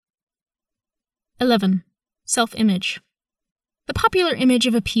11. Self-image. The popular image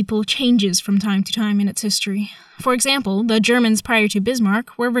of a people changes from time to time in its history. For example, the Germans prior to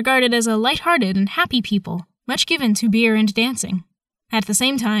Bismarck were regarded as a light-hearted and happy people, much given to beer and dancing. At the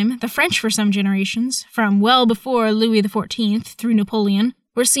same time, the French for some generations, from well before Louis XIV through Napoleon,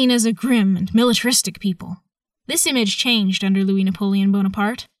 were seen as a grim and militaristic people. This image changed under Louis Napoleon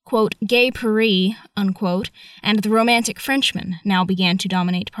Bonaparte. Quote, Gay Paris, unquote, and the romantic Frenchman now began to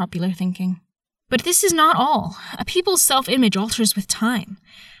dominate popular thinking. But this is not all. A people's self-image alters with time.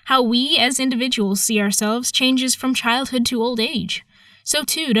 How we as individuals see ourselves changes from childhood to old age. So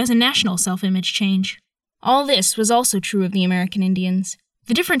too does a national self-image change. All this was also true of the American Indians.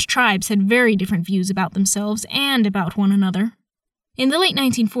 The different tribes had very different views about themselves and about one another. In the late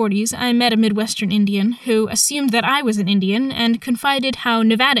 1940s, I met a Midwestern Indian who assumed that I was an Indian and confided how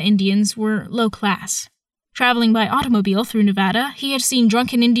Nevada Indians were low class. Traveling by automobile through Nevada, he had seen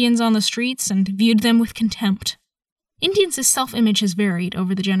drunken Indians on the streets and viewed them with contempt. Indians' self-image has varied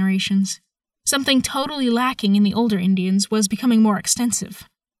over the generations. Something totally lacking in the older Indians was becoming more extensive.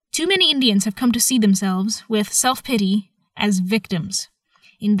 Too many Indians have come to see themselves, with self-pity, as victims.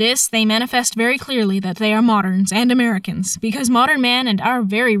 In this, they manifest very clearly that they are moderns and Americans, because modern man and our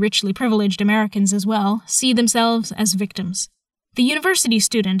very richly privileged Americans as well see themselves as victims. The university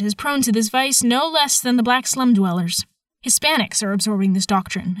student is prone to this vice no less than the black slum dwellers. Hispanics are absorbing this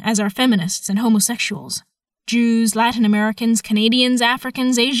doctrine, as are feminists and homosexuals. Jews, Latin Americans, Canadians,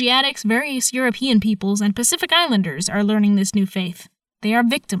 Africans, Asiatics, various European peoples, and Pacific Islanders are learning this new faith. They are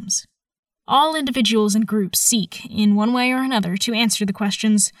victims. All individuals and groups seek, in one way or another, to answer the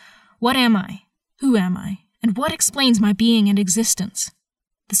questions, what am I? Who am I? And what explains my being and existence?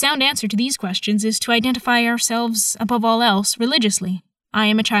 The sound answer to these questions is to identify ourselves, above all else, religiously. I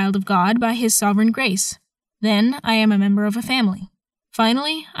am a child of God by His sovereign grace. Then, I am a member of a family.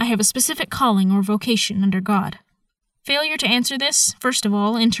 Finally, I have a specific calling or vocation under God. Failure to answer this, first of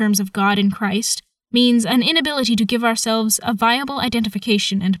all, in terms of God in Christ, means an inability to give ourselves a viable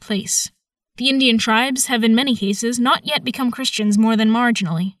identification and place. The Indian tribes have in many cases not yet become Christians more than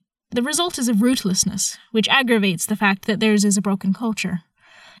marginally. The result is a rootlessness, which aggravates the fact that theirs is a broken culture.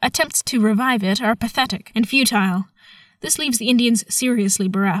 Attempts to revive it are pathetic and futile. This leaves the Indians seriously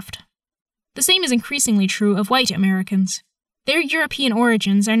bereft. The same is increasingly true of white Americans. Their European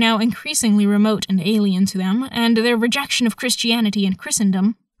origins are now increasingly remote and alien to them, and their rejection of Christianity and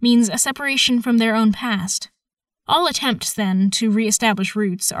Christendom means a separation from their own past. All attempts, then, to re-establish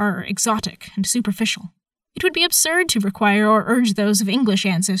roots are exotic and superficial. It would be absurd to require or urge those of English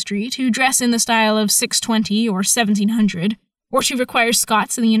ancestry to dress in the style of 620 or 1700, or to require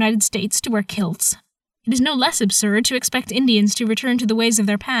Scots in the United States to wear kilts. It is no less absurd to expect Indians to return to the ways of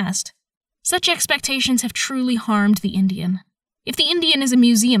their past. Such expectations have truly harmed the Indian. If the Indian is a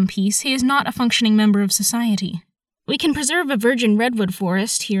museum piece, he is not a functioning member of society. We can preserve a virgin redwood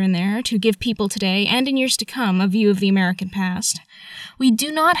forest here and there to give people today and in years to come a view of the American past. We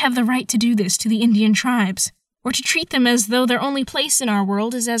do not have the right to do this to the Indian tribes, or to treat them as though their only place in our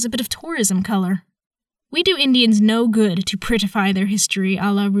world is as a bit of tourism color. We do Indians no good to prettify their history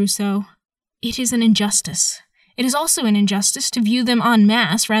a la Rousseau. It is an injustice. It is also an injustice to view them en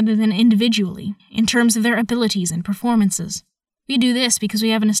masse rather than individually, in terms of their abilities and performances. We do this because we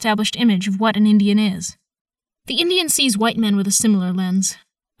have an established image of what an Indian is. The Indian sees white men with a similar lens.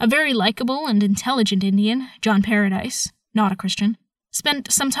 A very likable and intelligent Indian, John Paradise, not a Christian,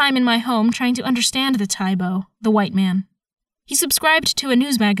 spent some time in my home trying to understand the Taibo, the white man. He subscribed to a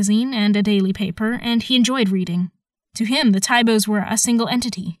news magazine and a daily paper, and he enjoyed reading. To him, the Taibos were a single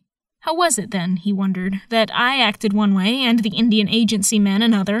entity. How was it, then, he wondered, that I acted one way, and the Indian agency men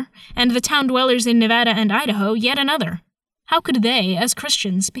another, and the town dwellers in Nevada and Idaho yet another? How could they, as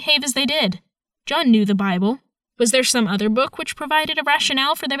Christians, behave as they did? John knew the Bible. Was there some other book which provided a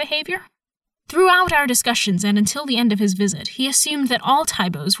rationale for their behavior? Throughout our discussions and until the end of his visit, he assumed that all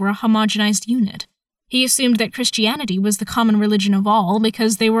Taibos were a homogenized unit. He assumed that Christianity was the common religion of all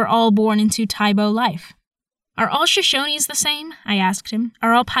because they were all born into Taibo life. Are all Shoshones the same? I asked him.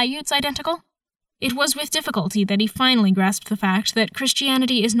 Are all Paiutes identical? It was with difficulty that he finally grasped the fact that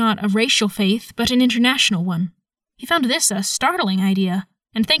Christianity is not a racial faith, but an international one. He found this a startling idea,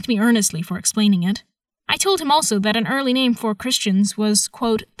 and thanked me earnestly for explaining it. I told him also that an early name for Christians was,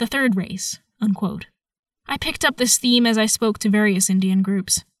 quote, the third race, unquote. I picked up this theme as I spoke to various Indian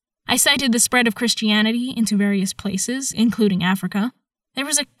groups. I cited the spread of Christianity into various places, including Africa. There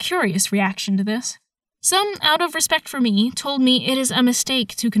was a curious reaction to this. Some, out of respect for me, told me it is a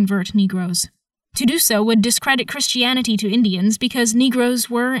mistake to convert Negroes. To do so would discredit Christianity to Indians because Negroes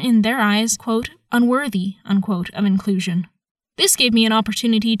were, in their eyes, quote, unworthy, unquote, of inclusion. This gave me an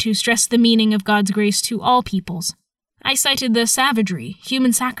opportunity to stress the meaning of God's grace to all peoples. I cited the savagery,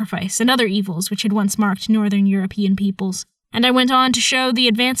 human sacrifice, and other evils which had once marked Northern European peoples, and I went on to show the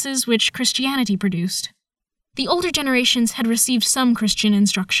advances which Christianity produced. The older generations had received some Christian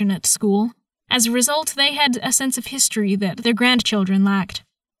instruction at school. As a result, they had a sense of history that their grandchildren lacked.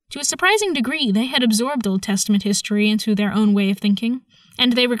 To a surprising degree, they had absorbed Old Testament history into their own way of thinking,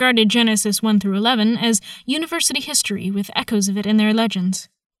 and they regarded Genesis 1 through 11 as university history with echoes of it in their legends.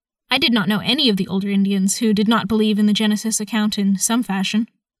 I did not know any of the older Indians who did not believe in the Genesis account in some fashion.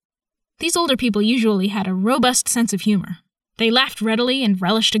 These older people usually had a robust sense of humor. They laughed readily and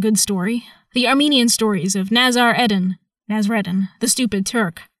relished a good story. The Armenian stories of Nasreddin, the stupid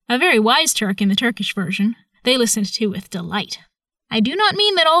Turk, a very wise Turk in the Turkish version, they listened to with delight. I do not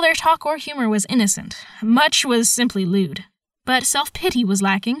mean that all their talk or humor was innocent. Much was simply lewd. But self-pity was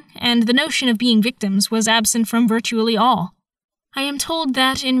lacking, and the notion of being victims was absent from virtually all. I am told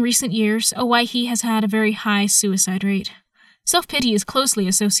that in recent years, Owyhee has had a very high suicide rate. Self-pity is closely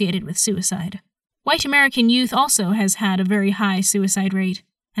associated with suicide. White American youth also has had a very high suicide rate,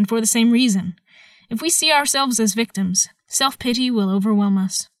 and for the same reason. If we see ourselves as victims, self-pity will overwhelm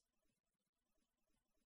us.